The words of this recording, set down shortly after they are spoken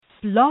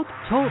Blog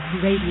Talk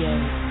Radio.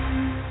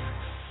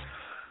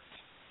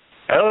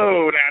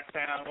 Hello, Nats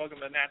Town. Welcome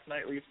to Nats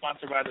Nightly,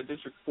 sponsored by the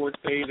District Sports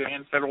page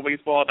and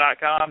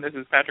FederalBaseball.com. This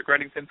is Patrick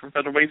Reddington from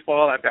Federal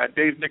Baseball. I've got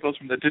Dave Nichols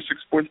from the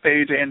District Sports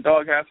page and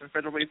Doghouse from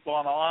Federal Baseball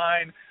on the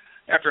line.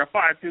 After a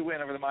 5-2 win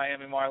over the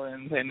Miami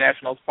Marlins in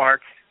Nationals Park,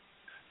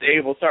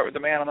 Dave will start with the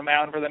man on the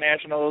mound for the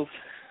Nationals.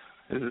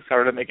 This is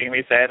sort of making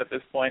me sad at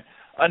this point.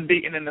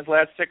 Unbeaten in his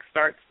last 6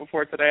 starts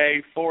before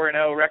today,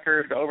 4-0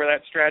 record over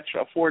that stretch,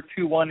 a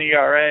 4.21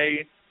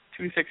 ERA,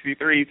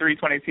 263,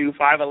 322,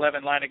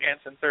 511 line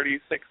against, and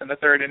 36 in the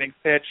third innings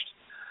pitched.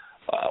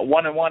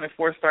 1-1 in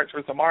 4 starts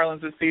with the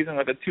Marlins this season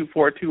with a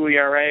 2.42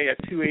 ERA, a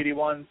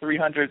 281,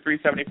 300,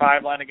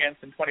 375 line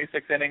against in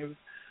 26 innings.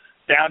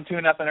 Down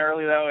 2-0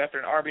 early, though, after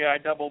an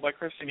RBI double by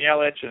Christian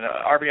Yelich and an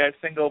RBI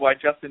single by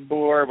Justin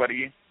Bour, but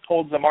he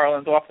holds the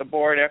Marlins off the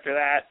board after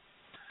that.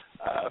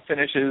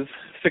 Finishes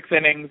 6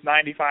 innings,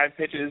 95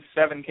 pitches,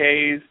 7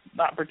 Ks.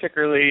 Not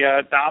particularly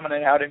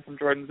dominant outing from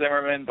Jordan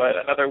Zimmermann, but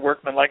another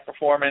workmanlike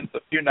performance, a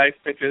few nice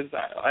pitches.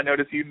 I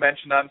noticed you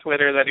mentioned on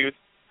Twitter that he was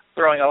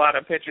throwing a lot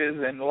of pitches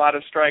and a lot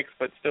of strikes,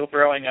 but still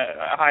throwing a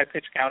high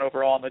pitch count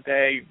overall on the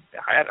day.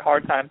 I had a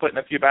hard time putting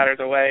a few batters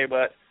away,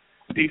 but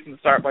decent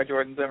start by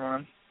Jordan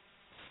Zimmermann.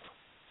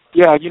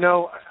 Yeah, you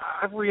know,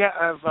 I've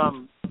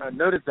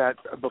noted that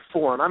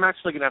before, and I'm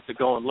actually going to have to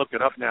go and look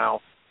it up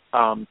now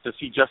to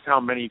see just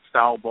how many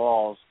foul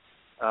balls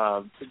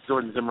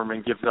Jordan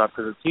Zimmermann gives up,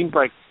 because it seems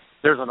like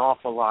there's an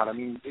awful lot. I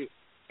mean,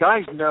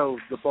 guys know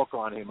the book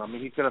on him. I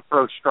mean, he's going to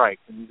throw strikes,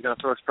 and he's going to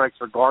throw strikes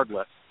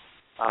regardless.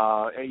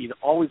 And he's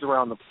always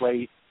around the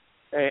plate,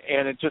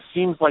 and it just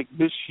seems like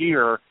this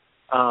year,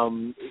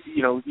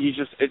 you know, he's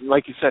just,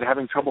 like you said,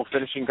 having trouble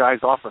finishing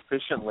guys off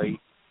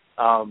efficiently.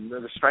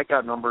 The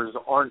strikeout numbers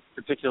aren't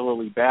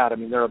particularly bad. I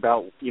mean, they're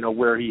about, you know,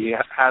 where he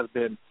has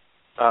been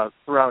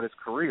throughout his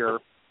career.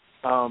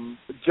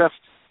 Just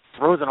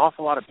throws an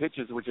awful lot of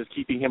pitches, which is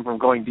keeping him from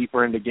going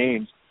deeper into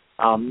games.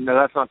 Now,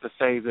 that's not to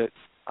say that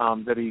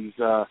that he's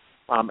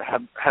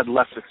had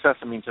less success.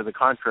 I mean, to the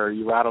contrary,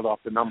 you rattled off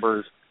the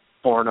numbers,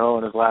 4-0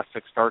 in his last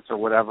 6 starts or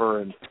whatever,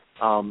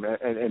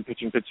 and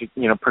pitching,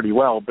 you know, pretty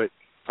well. But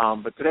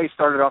today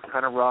started off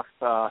kind of rough.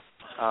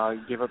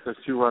 Gave up those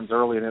 2 runs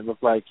early, and it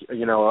looked like,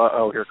 you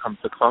know, here comes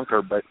the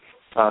clunker. But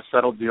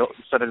settled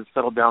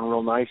down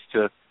real nice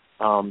to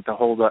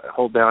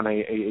hold down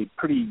a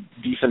pretty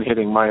decent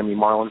hitting Miami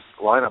Marlins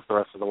lineup the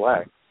rest of the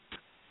way.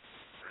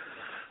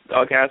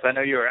 Doghouse, I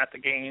know you were at the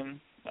game.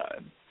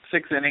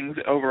 6 innings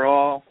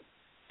overall,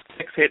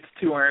 6 hits,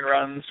 2 earned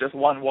runs, just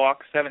 1 walk,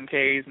 7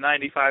 Ks,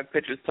 95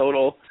 pitches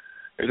total.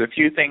 There's a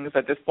few things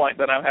at this point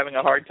that I'm having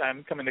a hard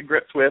time coming to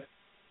grips with.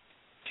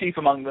 Chief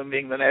among them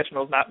being the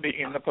Nationals not being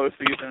in the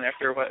postseason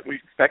after what we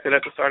expected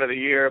at the start of the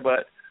year,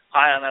 but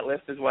high on that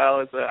list as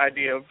well is the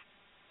idea of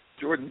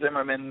Jordan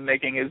Zimmermann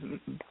making his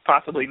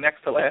possibly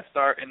next to last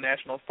start in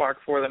Nationals Park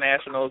for the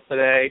Nationals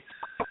today.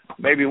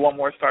 Maybe one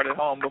more start at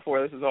home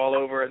before this is all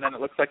over, and then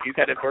it looks like he's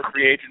headed for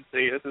free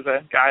agency. This is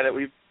a guy that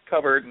we've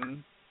covered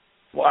and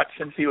watched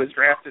since he was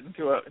drafted in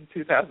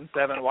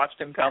 2007,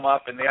 watched him come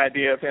up, and the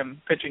idea of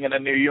him pitching in a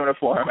new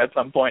uniform at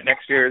some point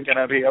next year is going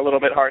to be a little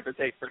bit hard to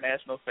take for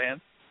Nationals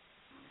fans.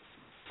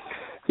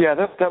 Yeah,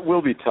 that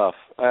will be tough.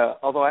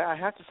 Although I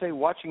have to say,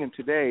 watching him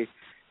today,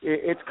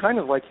 it's kind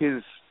of like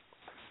his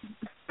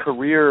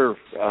career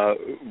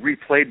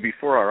replayed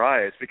before our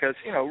eyes. Because,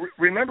 you know,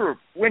 remember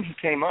when he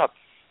came up,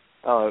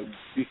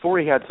 before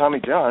he had Tommy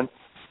John,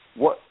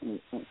 what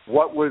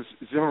was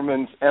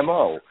Zimmermann's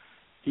MO?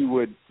 He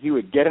would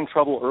get in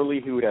trouble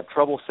early. He would have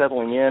trouble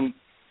settling in.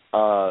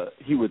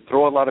 He would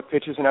throw a lot of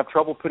pitches and have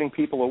trouble putting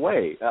people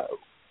away.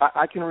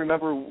 I can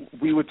remember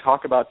we would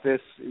talk about this.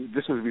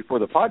 This was before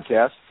the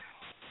podcast.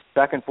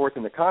 Back and forth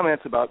in the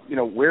comments about, you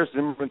know, where's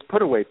Zimmermann's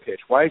put-away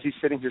pitch? Why is he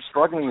sitting here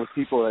struggling with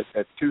people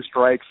at 2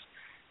 strikes,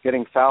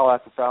 getting foul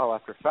after foul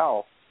after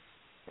foul?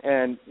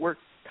 And we're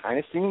kind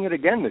of seeing it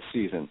again this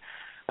season.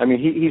 I mean,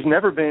 he's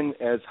never been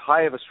as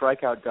high of a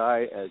strikeout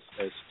guy as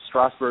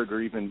Strasburg or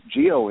even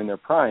Gio in their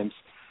primes.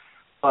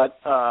 But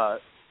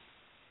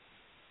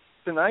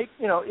tonight,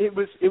 you know, it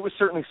was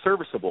certainly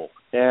serviceable.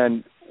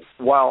 And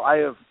while I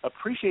have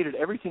appreciated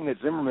everything that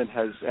Zimmermann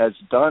has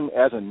done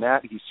as a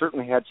Nat, he's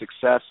certainly had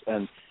success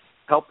and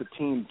helped the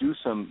team do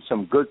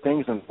some good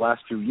things in the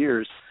last few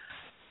years.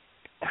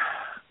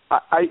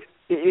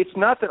 It's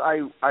not that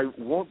I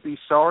won't be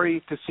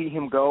sorry to see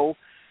him go.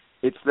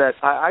 It's that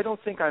I don't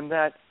think I'm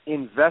that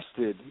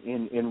invested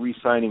in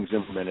re-signing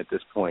Zimmermann at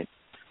this point.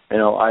 You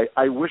know,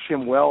 I wish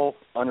him well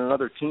on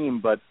another team,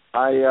 but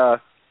I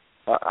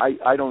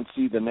don't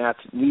see the Nats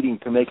needing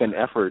to make an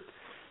effort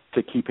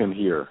to keep him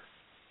here.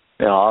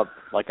 You know,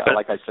 like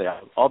I say,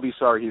 I'll be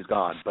sorry he's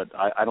gone, but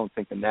I don't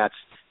think the Nats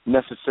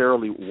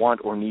necessarily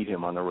want or need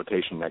him on the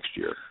rotation next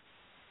year,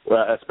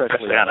 well,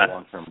 especially on a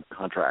long-term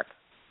contract.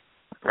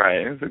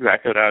 Right, that's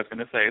exactly what I was going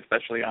to say,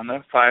 especially on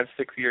the 5-6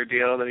 year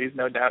deal that he's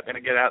no doubt going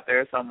to get out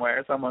there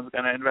somewhere. Someone's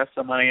going to invest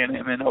some money in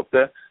him and hope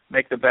to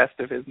make the best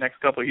of his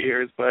next couple of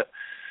years. But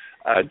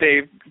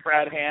Dave,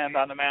 Brad Hand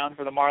on the mound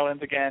for the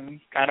Marlins again,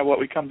 kind of what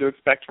we come to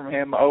expect from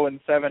him.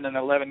 0-7 in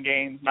 11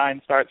 games,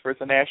 9 starts versus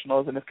the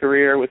Nationals in his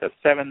career with a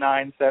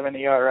 7.97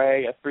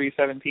 ERA, a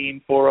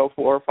 3.17,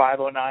 4.04,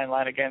 5.09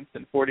 line against,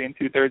 and 40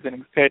 2/3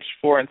 innings pitched,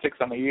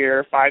 4-6 on the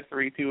year,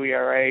 5.32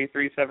 ERA,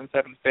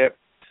 3.77 FIP,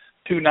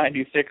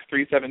 2.96,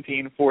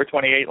 3.17,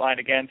 4.28 line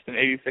against, and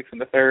 86 in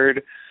the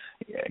third.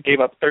 Gave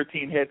up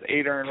 13 hits,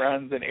 8 earned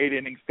runs, and 8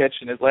 innings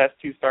pitched in his last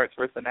 2 starts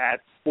versus the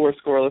Nats. 4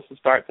 scoreless to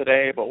start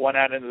today, but 1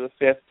 out into the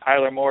 5th.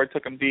 Tyler Moore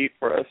took him deep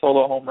for a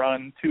solo home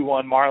run,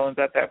 2-1 Marlins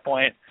at that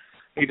point.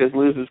 He just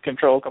loses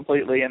control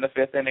completely in the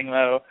 5th inning,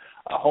 though.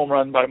 A home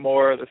run by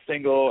Moore, the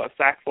single, a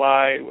sac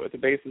fly with the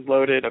bases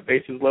loaded, a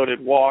bases-loaded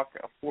walk,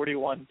 a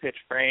 41-pitch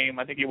frame.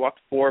 I think he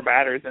walked 4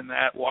 batters in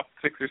that, walked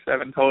 6 or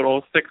 7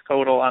 total, 6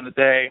 total on the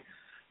day.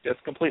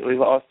 Just completely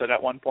lost it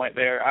at one point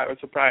there. I was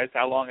surprised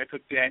how long it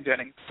took Dan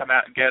Jennings to come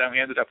out and get him. He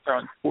ended up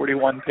throwing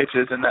 41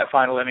 pitches in that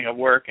final inning of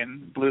work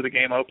and blew the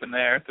game open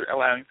there,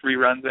 allowing 3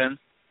 runs in.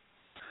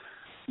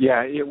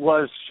 Yeah, it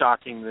was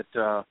shocking that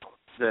the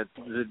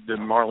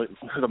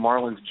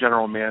Marlins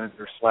general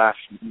manager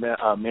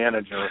 /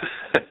 manager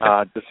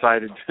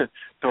decided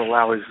to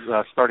allow his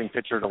starting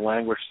pitcher to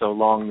languish so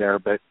long there.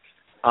 But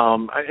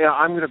I'm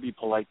going to be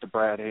polite to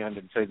Brad Hand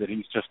and say that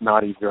he's just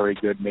not a very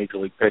good major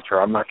league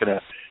pitcher. I'm not going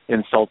to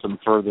insult him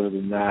further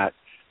than that.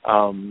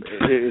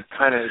 It's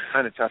kind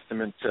of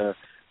testament to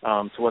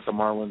what the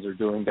Marlins are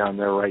doing down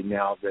there right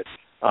now, that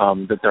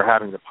they're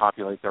having to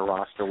populate their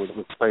roster with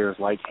players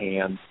like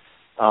Hand.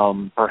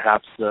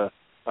 Perhaps the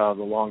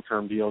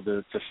long-term deal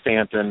to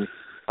Stanton,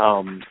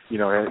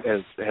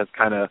 has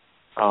kind of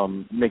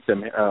make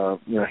them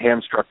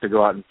hamstruck to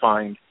go out and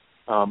find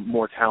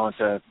more talent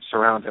to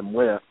surround him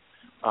with.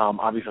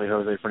 Obviously,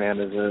 Jose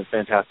Fernandez is a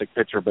fantastic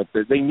pitcher, but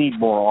they need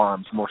more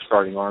arms, more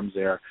starting arms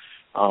there.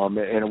 And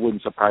it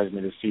wouldn't surprise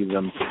me to see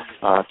them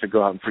to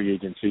go out in free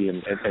agency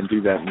and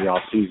do that in the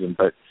off season.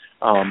 But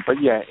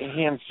yeah,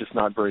 Hand's just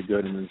not very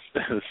good, and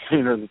the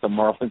sooner that the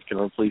Marlins can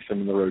replace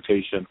him in the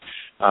rotation,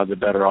 the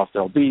better off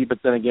they'll be. But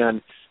then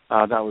again,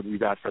 that would be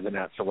bad for the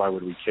Nats, so why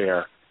would we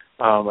care?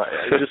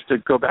 Just to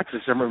go back to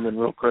Zimmerman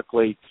real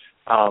quickly,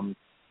 I'll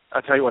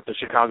tell you what, the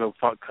Chicago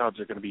Cubs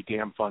are going to be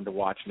damn fun to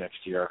watch next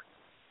year.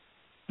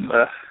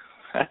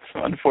 That's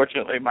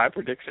unfortunately my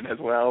prediction as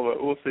well,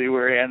 but we'll see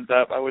where he ends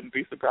up. I wouldn't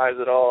be surprised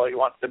at all. He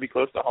wants to be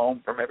close to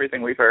home from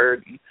everything we've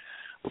heard, and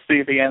we'll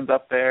see if he ends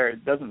up there.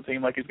 It doesn't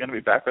seem like he's going to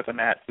be back with the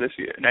Nats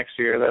next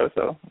year, though,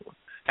 so we'll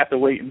have to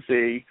wait and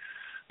see.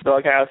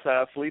 Doghouse,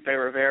 Felipe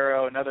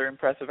Rivero, another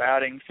impressive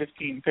outing,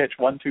 15-pitch,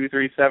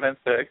 1-2-3/7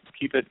 to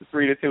keep it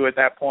 3-2 at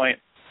that point.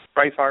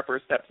 Bryce Harper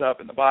steps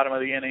up in the bottom of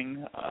the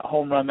inning,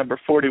 home run number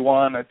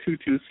 41, a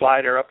 2-2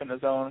 slider up in the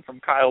zone from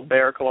Kyle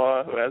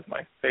Bearclaw, who has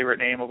my favorite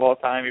name of all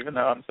time, even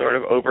though I'm sort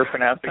of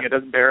over-pronouncing it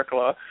as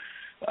Bearclaw.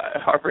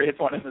 Harper hits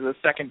one into the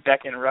second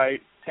deck in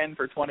right, 10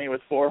 for 20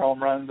 with 4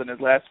 home runs in his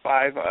last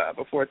 5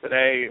 before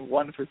today,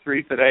 1 for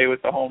 3 today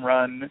with the home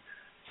run,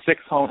 5th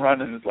home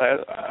run in his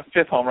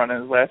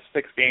last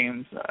 6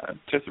 games.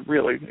 Just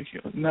really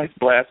nice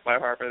blast by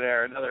Harper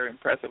there. Another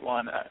impressive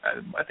one.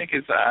 I think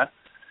his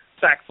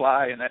sac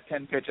fly and that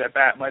 10-pitch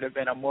at-bat might have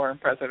been a more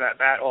impressive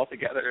at-bat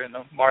altogether, and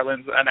the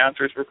Marlins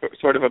announcers were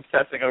sort of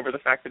obsessing over the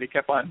fact that he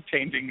kept on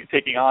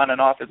taking on and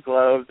off his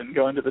gloves and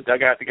going to the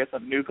dugout to get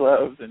some new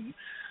gloves and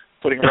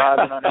putting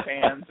rosin on his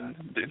hands and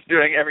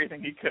doing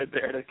everything he could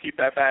there to keep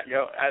that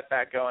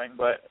at-bat going.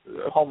 But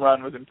the home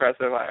run was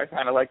impressive. I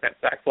kind of like that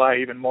sac fly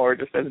even more,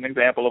 just as an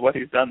example of what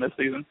he's done this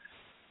season.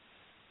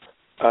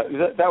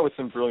 That was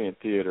some brilliant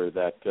theater,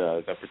 that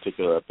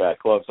particular at-bat.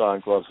 Gloves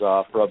on, gloves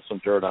off, rub some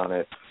dirt on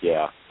it.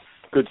 Yeah.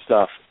 Good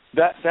stuff.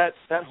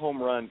 That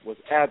home run was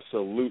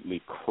absolutely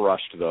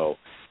crushed, though.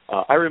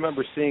 I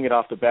remember seeing it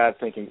off the bat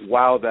thinking,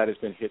 wow, that has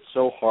been hit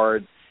so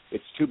hard.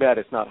 It's too bad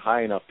it's not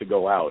high enough to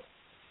go out.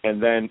 And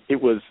then it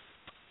was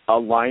a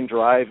line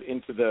drive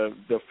into the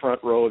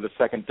front row of the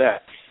second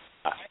deck.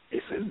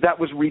 That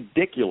was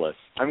ridiculous.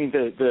 I mean,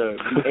 the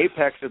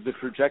apex of the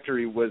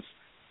trajectory was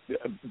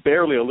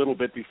barely a little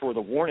bit before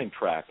the warning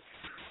track.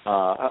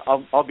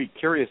 I'll be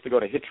curious to go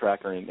to Hit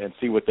Tracker and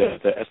see what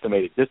the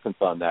estimated distance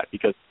on that,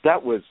 because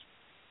that was,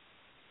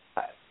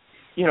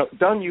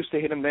 Dunn used to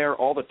hit him there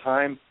all the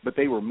time, but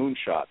they were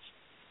moonshots.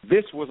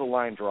 This was a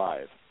line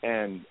drive,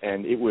 and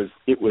it was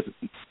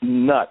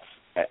nuts.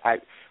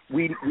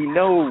 We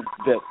know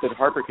that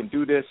Harper can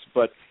do this,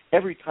 but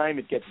every time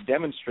it gets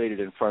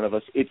demonstrated in front of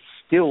us, it's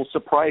still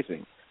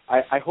surprising.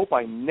 I hope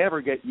I never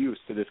get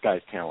used to this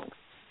guy's talent.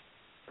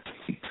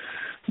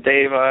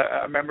 Dave,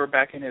 I remember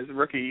back in his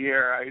rookie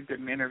year, I did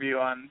an interview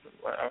on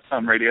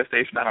some radio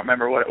station, I don't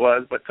remember what it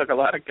was, but took a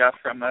lot of guff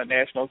from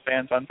Nationals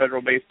fans on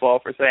Federal Baseball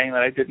for saying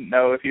that I didn't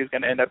know if he was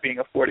going to end up being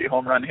a 40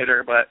 home run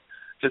hitter, but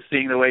just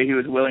seeing the way he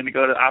was willing to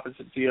go to the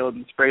opposite field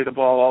and spray the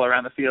ball all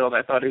around the field,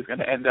 I thought he was going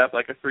to end up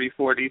like a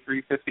 340,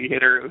 350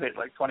 hitter who hit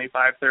like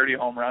 25, 30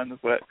 home runs,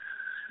 but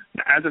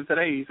As of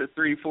today, he's a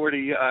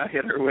 340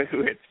 hitter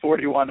who hits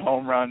 41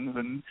 home runs,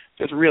 and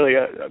just really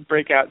a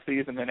breakout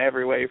season in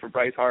every way for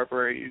Bryce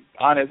Harper. He's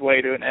on his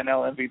way to an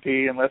NL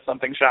MVP unless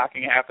something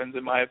shocking happens,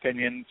 in my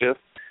opinion. Just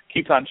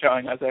keeps on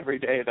showing us every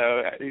day,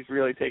 though. He's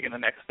really taking the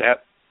next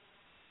step.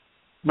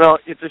 Well,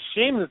 it's a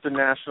shame that the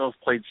Nationals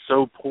played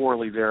so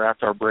poorly there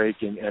after our break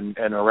and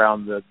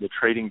around the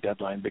trading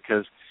deadline,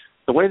 because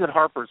the way that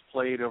Harper's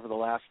played over the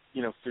last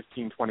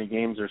 15, 20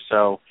 games or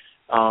so,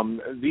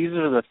 these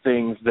are the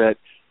things that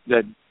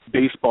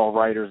baseball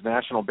writers,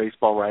 national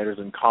baseball writers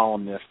and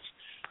columnists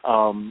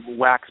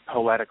wax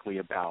poetically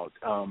about.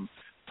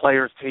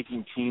 Players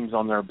taking teams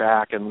on their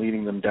back and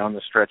leading them down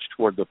the stretch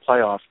toward the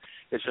playoffs.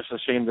 It's just a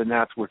shame the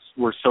Nats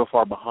were so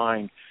far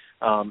behind,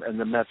 and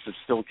the Mets have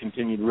still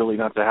continued really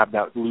not to have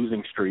that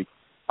losing streak,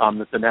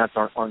 that the Nats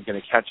aren't going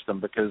to catch them,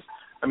 because,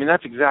 I mean,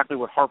 that's exactly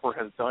what Harper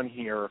has done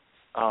here,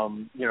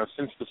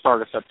 since the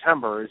start of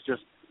September, is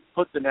just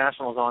put the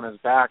Nationals on his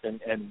back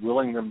and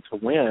willing them to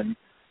win.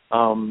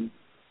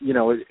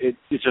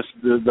 It's just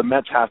the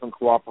Mets haven't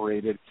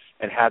cooperated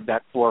and had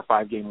that 4 or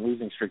 5 game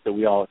losing streak that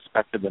we all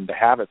expected them to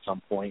have at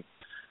some point.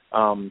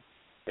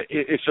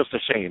 It's just a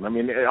shame. I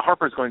mean,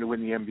 Harper's going to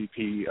win the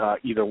MVP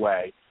either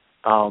way.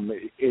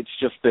 It's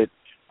just that,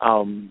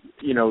 on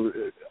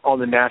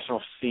the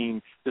national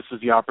scene, this is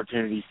the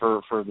opportunity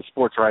for the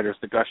sports writers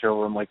to gush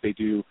over him like they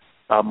do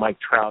Mike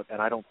Trout, and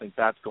I don't think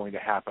that's going to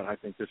happen. I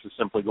think this is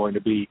simply going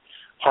to be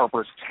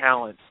Harper's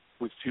talent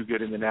was too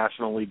good in the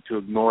National League to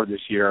ignore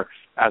this year,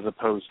 as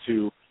opposed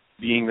to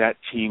being that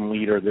team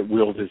leader that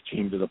willed his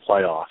team to the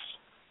playoffs.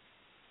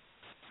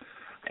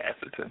 Yes,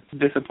 it's a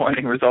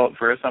disappointing result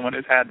for someone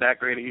who's had that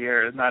great a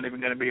year. Is not even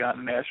going to be on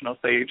the national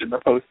stage in the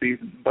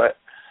postseason, but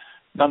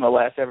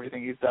nonetheless,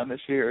 everything he's done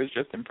this year has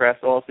just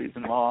impressed all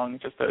season long.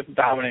 Just a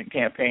dominant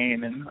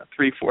campaign and a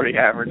 340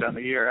 average on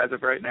the year as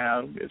of right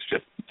now. It's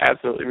just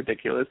absolutely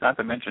ridiculous, not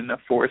to mention a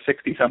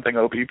 460-something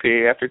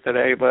OBP after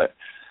today. But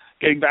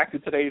getting back to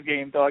today's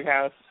game,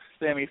 Doghouse,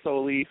 Sammy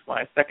Solis,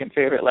 my second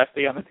favorite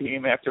lefty on the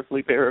team after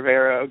Felipe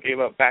Rivera, gave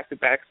up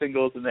back-to-back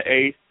singles in the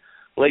eighth.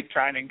 Blake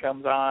Trinan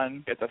comes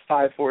on, gets a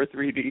 5.43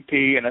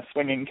 DP and a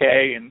swinging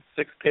K and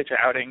 6-pitch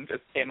outing.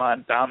 Just came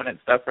on dominant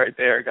stuff right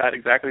there. Got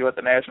exactly what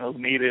the Nationals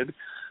needed.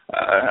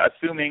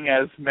 Assuming,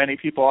 as many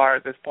people are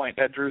at this point,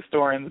 that Drew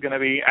Storen's going to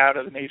be out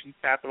of the nation's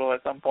capital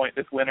at some point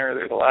this winter.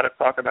 There's a lot of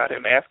talk about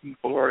him asking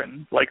for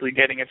and likely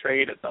getting a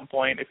trade at some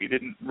point if he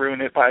didn't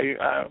ruin it by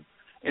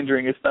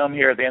injuring his thumb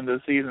here at the end of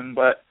the season.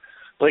 But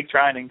Blake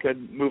Trinan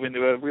could move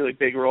into a really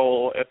big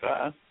role if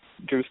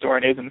Drew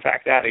Storen is in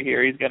fact out of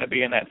here. He's going to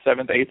be in that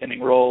 7th, 8th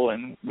inning role,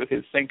 and with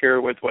his sinker,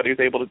 with what he's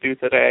able to do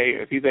today,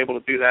 if he's able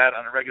to do that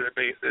on a regular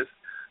basis,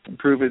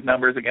 improve his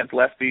numbers against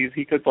lefties,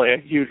 he could play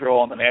a huge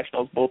role in the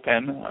Nationals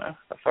bullpen.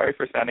 Sorry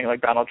for sounding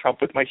like Donald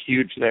Trump with my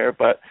huge there,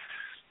 but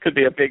could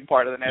be a big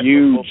part of the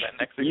Nationals bullpen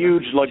next season.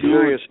 Huge,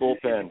 luxurious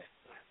bullpen.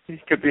 He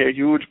could be a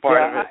huge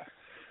part of it.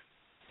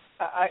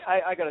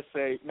 I got to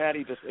say,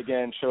 Matty just,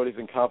 again, showed his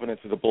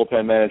incompetence as a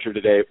bullpen manager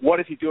today. What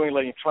is he doing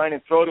letting him try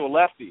and throw to a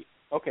lefty?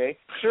 Okay,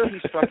 sure, he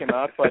struck him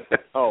out, but,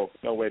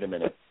 no, wait a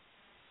minute.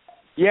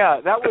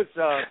 Yeah, that was,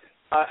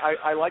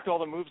 I liked all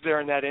the moves there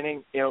in that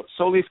inning.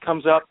 Solis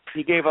comes up,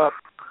 he gave up,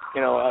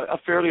 a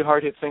fairly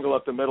hard-hit single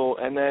up the middle,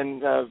 and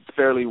then a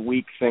fairly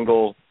weak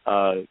single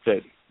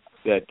that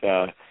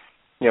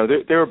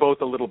they were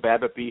both a little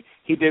bad, but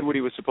he did what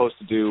he was supposed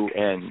to do,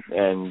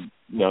 and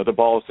the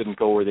balls didn't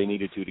go where they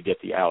needed to get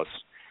the outs.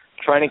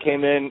 Trinan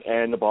came in,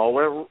 and the ball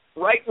went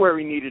right where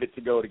he needed it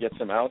to go to get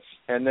some outs,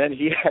 and then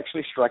he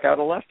actually struck out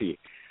a lefty.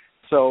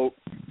 So,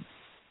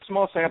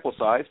 small sample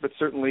size, but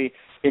certainly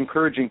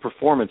encouraging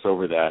performance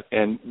over that.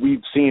 And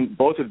we've seen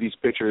both of these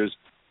pitchers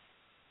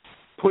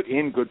put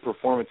in good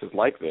performances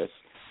like this.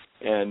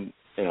 And,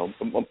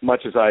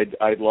 much as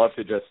I'd love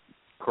to just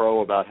crow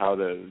about how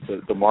the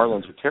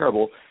Marlins are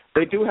terrible,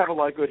 they do have a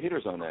lot of good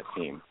hitters on that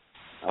team.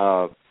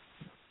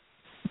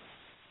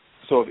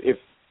 So if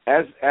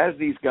as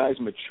these guys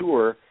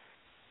mature,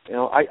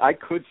 I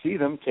could see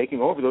them taking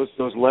over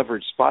those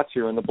leverage spots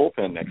here in the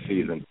bullpen next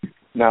season.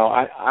 Now,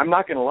 I'm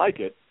not going to like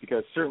it,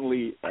 because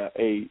certainly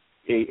a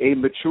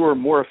mature,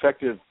 more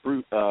effective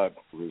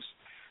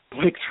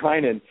Blake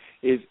Trinan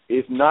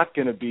is not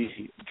going to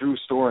be Drew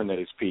Storen at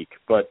his peak,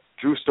 but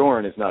Drew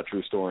Storen is not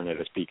Drew Storen at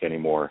his peak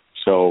anymore.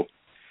 So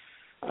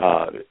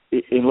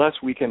unless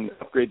we can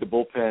upgrade the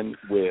bullpen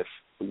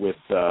with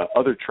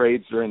other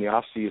trades during the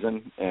off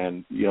season,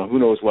 and who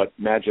knows what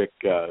magic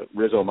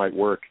Rizzo might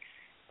work,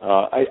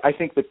 I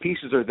think the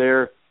pieces are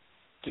there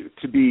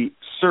to be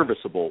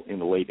serviceable in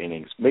the late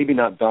innings. Maybe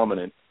not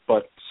dominant,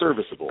 but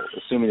serviceable,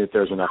 assuming that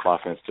there's enough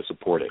offense to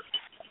support it.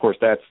 Of course,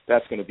 that's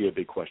going to be a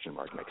big question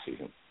mark next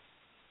season.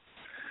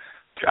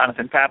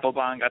 Jonathan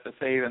Papelbon got the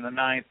save in the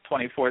 9th,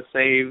 24th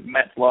save.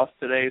 Mets lost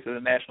today, so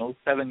the Nationals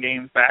 7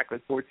 games back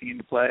with 14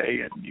 to play,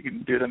 and you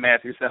can do the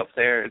math yourself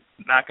there. It's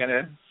not going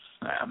to,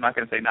 I'm not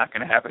going to say not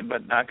going to happen,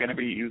 but not going to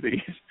be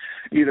easy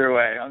either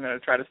way. I'm going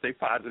to try to stay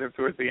positive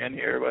towards the end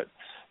here, but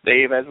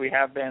Dave, as we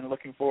have been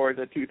looking forward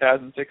to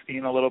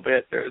 2016 a little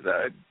bit, there's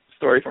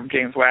story from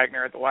James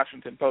Wagner at the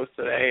Washington Post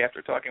today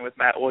after talking with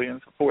Matt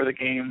Williams before the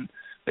game.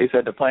 They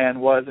said the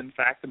plan was, in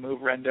fact, to move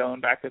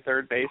Rendon back to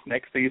third base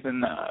next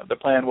season. The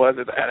plan was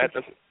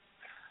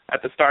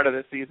at the start of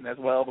the season as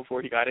well,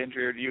 before he got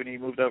injured, Uni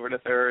moved over to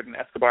third, and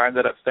Escobar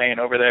ended up staying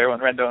over there when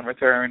Rendon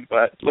returned.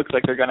 But it looks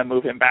like they're going to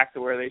move him back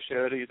to where they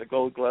should. He's a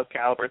Gold Glove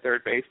caliber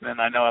third baseman.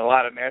 I know a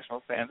lot of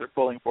Nationals fans are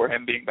pulling for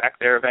him being back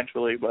there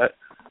eventually, but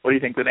what do you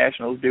think the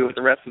Nationals do with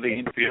the rest of the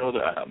infield?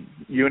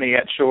 Uni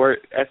at short,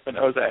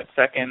 Espinosa at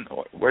second.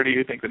 Where do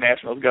you think the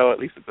Nationals go, at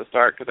least at the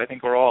start? Because I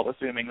think we're all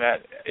assuming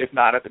that, if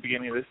not at the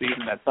beginning of the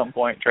season, at some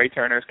point, Trey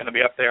Turner is going to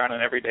be up there on an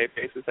everyday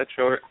basis at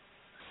short.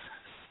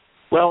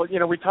 Well,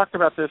 we talked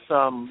about this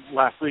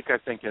last week, I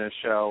think, in a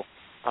show.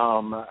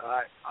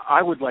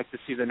 I would like to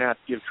see the Nats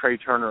give Trey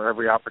Turner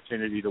every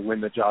opportunity to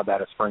win the job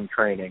out of spring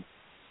training.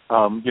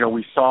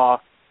 We saw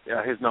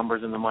his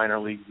numbers in the minor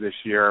leagues this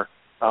year.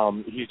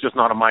 He's just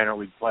not a minor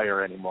league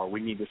player anymore.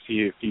 We need to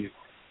see if he's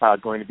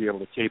going to be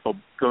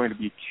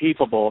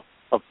capable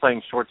of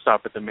playing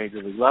shortstop at the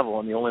major league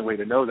level, and the only way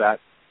to know that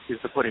is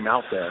to put him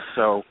out there.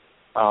 So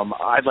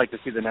I'd like to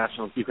see the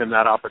Nationals give him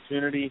that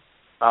opportunity.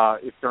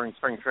 If during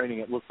spring training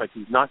it looks like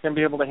he's not going to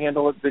be able to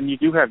handle it, then you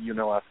do have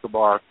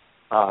Escobar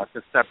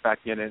to step back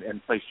in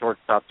and play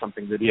shortstop,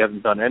 something that he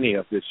hasn't done any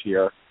of this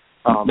year.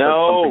 Something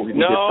that he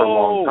did for a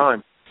long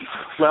time.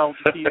 Well,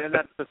 see, and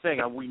that's the thing.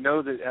 We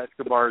know that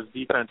Escobar's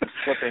defense is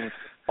slipping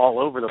all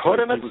over the place. Put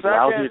him at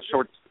second.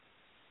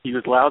 He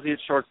was lousy at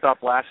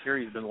shortstop last year.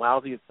 He's been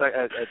lousy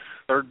at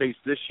third base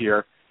this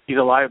year. He's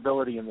a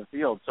liability in the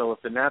field. So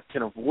if the Nats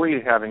can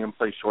avoid having him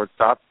play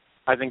shortstop,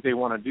 I think they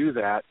want to do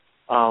that.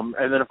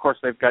 And then, of course,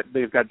 they've got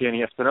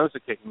Danny Espinosa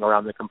kicking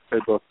around the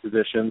both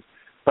positions,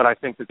 but I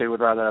think that they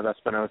would rather have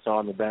Espinosa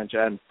on the bench,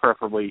 and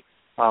preferably,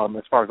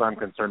 as far as I'm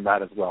concerned,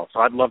 that as well. So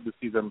I'd love to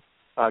see them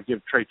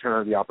give Trey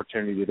Turner the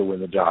opportunity to win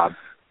the job.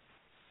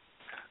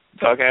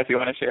 Douglas, you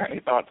want to share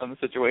any thoughts on the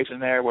situation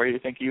there? Where you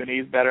think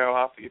Uni's better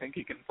off? Do you think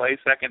he can play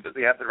second? Does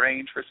he have the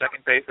range for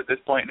second base at this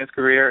point in his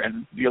career?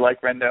 And do you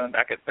like Rendon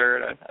back at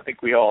third? I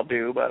think we all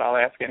do, but I'll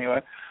ask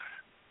anyway.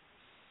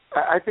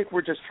 I think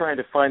we're just trying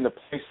to find the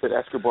place that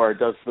Escobar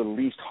does the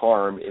least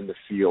harm in the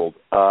field.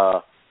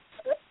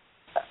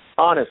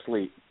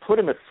 Honestly, put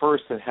him at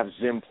first and have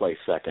Zim play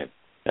second.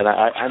 And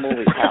I'm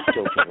only half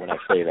joking when I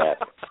say that.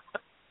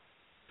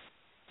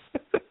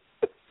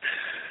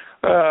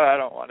 I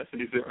don't want to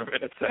see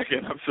Zimmerman at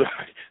second. I'm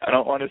sorry. I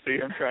don't want to see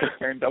him trying to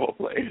turn double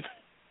plays.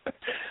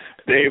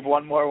 Dave,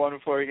 one more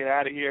before we get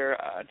out of here.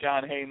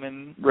 John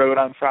Heyman wrote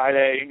on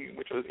Friday,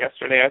 which was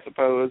yesterday, I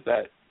suppose,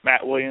 that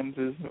Matt Williams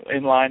is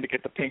in line to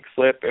get the pink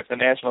slip if the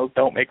Nationals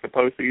don't make the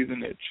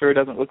postseason. It sure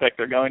doesn't look like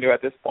they're going to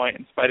at this point,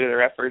 in spite of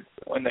their efforts.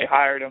 When they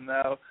hired him,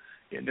 though,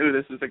 you knew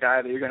this is the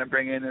guy that you're going to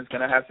bring in who's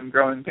going to have some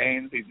growing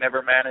pains. He's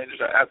never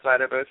managed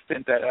outside of a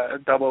stint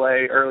at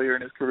Double-A earlier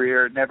in his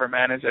career, never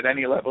managed at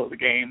any level of the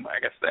game. I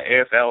guess the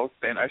AFL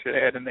stint I should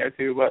add in there,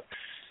 too. But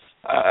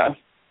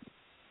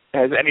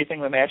has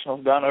anything the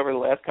Nationals done over the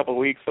last couple of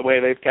weeks, the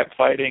way they've kept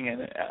fighting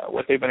and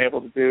what they've been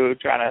able to do,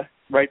 trying to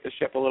right the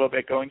ship a little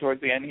bit going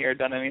towards the end here,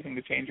 done anything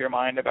to change your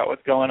mind about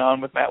what's going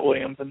on with Matt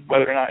Williams and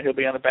whether or not he'll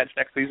be on the bench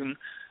next season?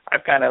 I'm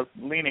kind of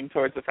leaning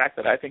towards the fact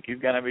that I think he's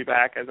going to be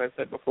back. As I've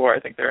said before, I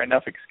think there are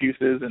enough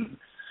excuses and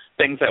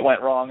things that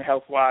went wrong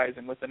health-wise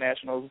and with the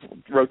Nationals'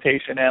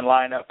 rotation and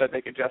lineup that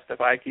they could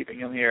justify keeping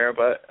him here.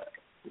 But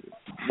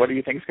what do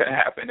you think is going to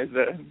happen? Is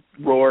the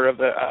roar of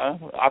the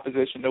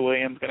opposition to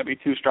Williams going to be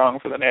too strong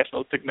for the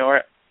Nationals to ignore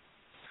it?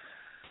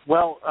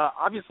 Well,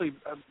 obviously,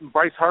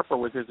 Bryce Harper,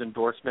 with his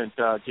endorsement,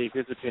 gave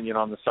his opinion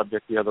on the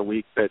subject the other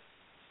week that,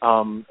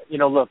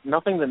 look,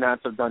 nothing the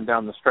Nats have done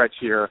down the stretch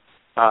here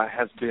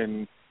has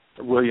been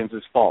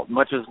Williams' fault,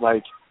 much as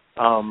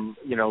all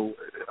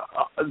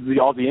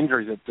the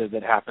injuries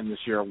that happened this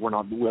year were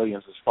not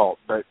Williams' fault.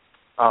 But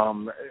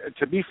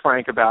to be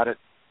frank about it,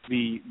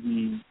 the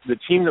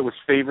team that was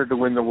favored to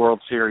win the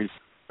World Series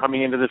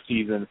coming into the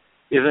season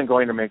isn't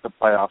going to make the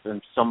playoffs,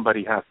 and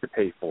somebody has to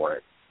pay for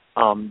it.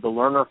 The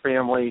Lerner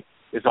family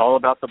is all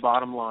about the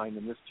bottom line,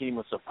 and this team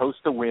was supposed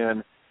to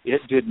win.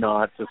 It did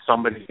not, so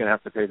somebody's going to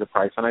have to pay the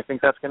price, and I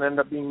think that's going to end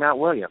up being Matt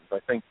Williams. I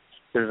think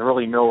there's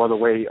really no other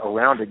way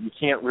around it. You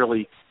can't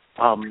really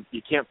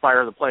you can't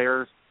fire the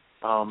players.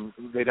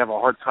 They'd have a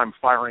hard time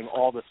firing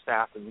all the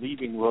staff and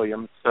leaving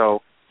Williams. So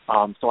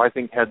I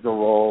think heads will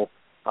roll,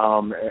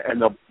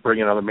 and they'll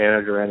bring another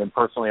manager in. And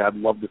personally, I'd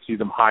love to see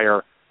them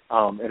hire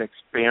an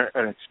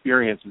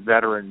experienced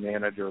veteran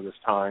manager this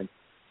time,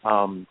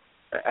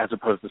 as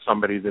opposed to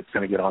somebody that's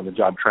going to get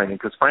on-the-job training.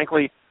 Because,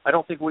 frankly, I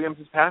don't think Williams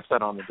has passed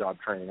that on-the-job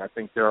training. I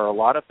think there are a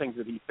lot of things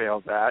that he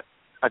fails at.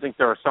 I think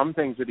there are some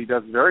things that he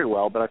does very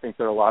well, but I think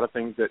there are a lot of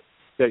things that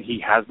he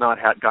has not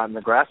gotten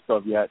the grasp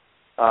of yet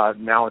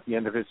now at the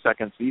end of his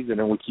second season,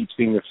 and we keep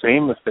seeing the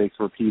same mistakes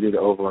repeated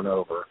over and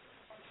over.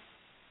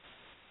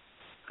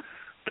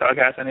 Doug,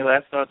 any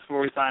last thoughts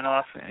before we sign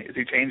off? Has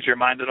he changed your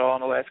mind at all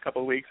in the last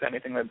couple of weeks?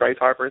 Anything that Bryce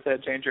Harper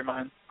said changed your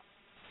mind?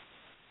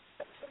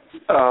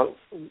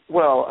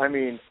 Well, I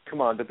mean,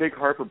 come on, the big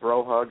Harper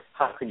bro hug,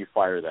 how can you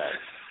fire that?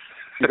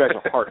 You guys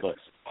are heartless.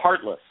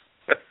 Heartless.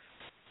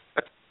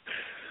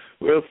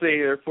 We'll see.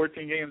 There are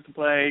 14 games to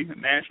play.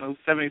 Nationals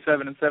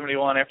 77 and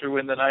 71 after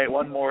win tonight.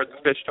 One more to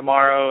pitch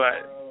tomorrow.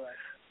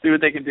 See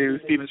what they can do.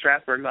 Steven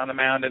Strasburg's on the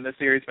mound in the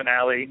series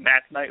finale.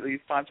 Nats Nightly,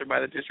 sponsored by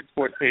the District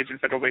Sports page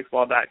and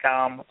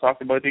federalbaseball.com. We'll talk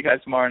to both of you guys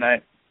tomorrow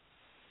night.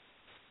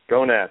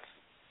 Go Nats.